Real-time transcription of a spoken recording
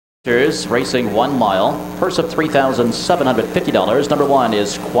Racing 1 mile, purse of $3,750. Number 1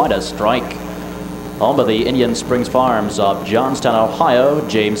 is Quite a Strike. Owned by the Indian Springs Farms of Johnstown, Ohio,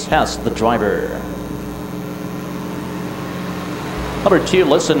 James Hess, the driver. Number 2,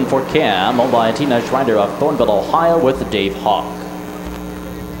 Listen for Cam, owned by Tina Schreider of Thornville, Ohio, with Dave Hawk.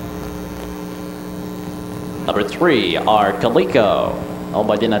 Number 3, Our Calico, owned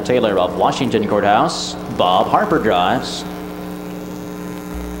by Dina Taylor of Washington Courthouse. Bob Harper drives.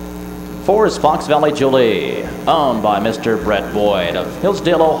 4 is Fox Valley Julie, owned by Mr. Brett Boyd of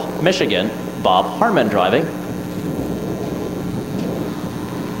Hillsdale, Michigan. Bob Harmon driving.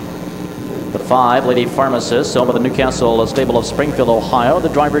 The 5, Lady Pharmacist, owned by the Newcastle Stable of Springfield, Ohio. The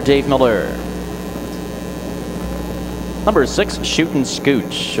driver, Dave Miller. Number 6, Shootin'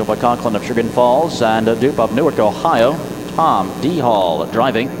 Scooch, owned by Conklin of Sugar Falls and Dupe of Newark, Ohio. Tom D. Hall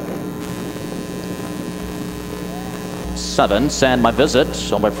driving. 7, Sand My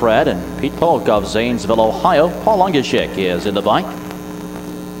Visit, owned by Fred and Pete Polk of Zanesville, Ohio. Paul Longashik is in the bike.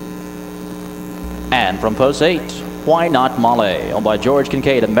 And from post 8, Why Not Molly, owned by George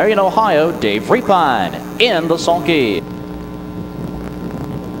Kincaid of Marion, Ohio. Dave Repine in the sulky.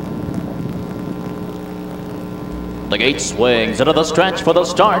 The gate swings into the stretch for the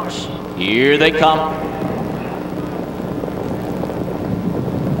start. Here they come.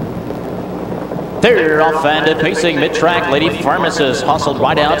 They're off-handed, pacing mid-track. Lady Pharmacist hustled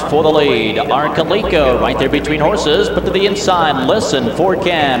right out for the lead. Our Calico right there between horses, but to the inside. Listen for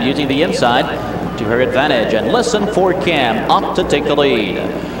Cam using the inside to her advantage, and Listen for Cam up to take the lead.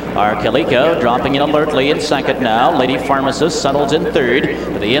 Our Calico dropping in alertly in second now. Lady Pharmacist settles in third.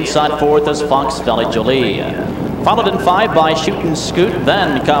 To the inside fourth is Fox Valley Julie. Followed in 5 by Shootin' Scoot.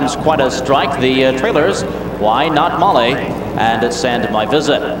 Then comes Quite a Strike. The trailers, Why Not Molly and Sand My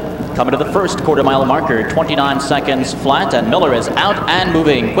Visit. Coming to the first quarter-mile marker, 29 seconds flat, and Miller is out and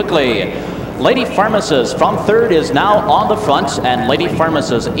moving quickly. Lady Pharmacist from third is now on the front, and Lady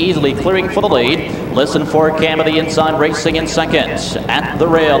Pharmacist easily clearing for the lead. Listen for Cam of the inside, racing in second. At the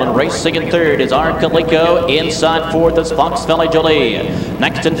rail and racing in third is Our Calico. Inside fourth is Fox Valley Julie.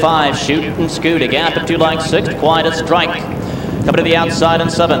 Next in 5, Shootin' Scoot. A gap at 2 lengths, 6th, Quite a Strike. Coming to the outside in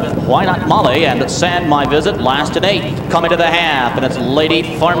 7th, Why Not Molly and Sand My Visit last in 8th. Coming to the half, and it's Lady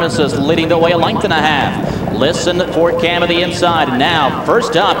Pharmacist leading the way a length and a half. Listen for Cam of the inside. Now,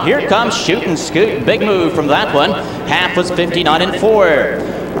 first up, here comes Shootin' Scoot. Big move from that one. Half was 59 and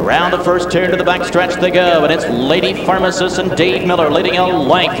 4. Around the first turn to the back stretch they go, and it's Lady Pharmacist and Dave Miller leading a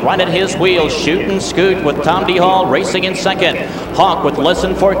length right at his wheels. Shootin' Scoot with Tom D. Hall racing in second. Hawk with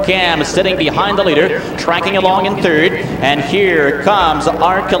Listen for Cam sitting behind the leader, tracking along in third. And here comes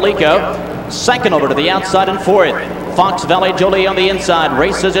Our Calico, second over to the outside in fourth. Fox Valley Julie on the inside,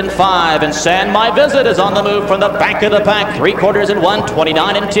 races in 5, and Sand My Visit is on the move from the back of the pack. 3 quarters in 1,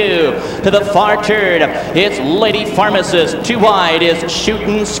 29 and 2. To the far turn, it's Lady Pharmacist. 2 wide is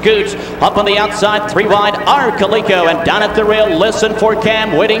Shootin' Scoot. Up on the outside, 3 wide, Our Calico. And down at the rail, Listen for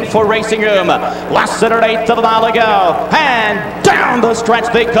Cam, waiting for racing room. Less than an eighth of a mile to go. And down the stretch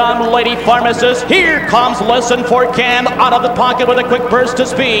they come, Lady Pharmacist. Here comes Listen for Cam out of the pocket with a quick burst of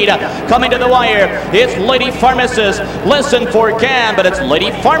speed. Coming to the wire, it's Lady Pharmacist. Listen for Cam, but it's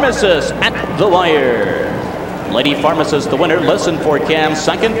Lady Pharmacist at the wire. Lady Pharmacist the winner. Listen for Cam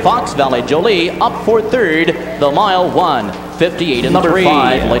second. Fox Valley Julie up for third. The mile 1:58 and number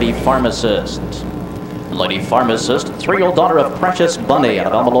 5, Lady Pharmacist. Lady Pharmacist, 3-year-old daughter of Precious Bunny out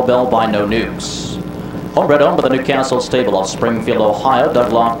of Alamo Bell by No Nukes. Homebred owned by the Newcastle Stable of Springfield, Ohio.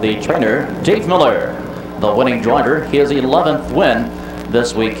 Doug Locke, the trainer. Dave Miller, the winning driver. His 11th win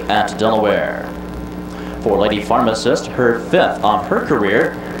this week at Delaware. For Lady Pharmacist, her 5th of her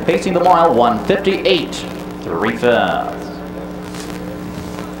career, pacing the mile 1:58, 3/5.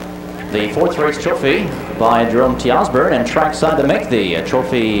 The 4th race trophy by Jerome T. Osborne, and trackside to make the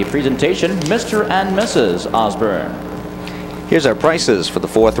trophy presentation, Mr. and Mrs. Osborne. Here's our prices for the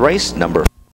 4th race. Number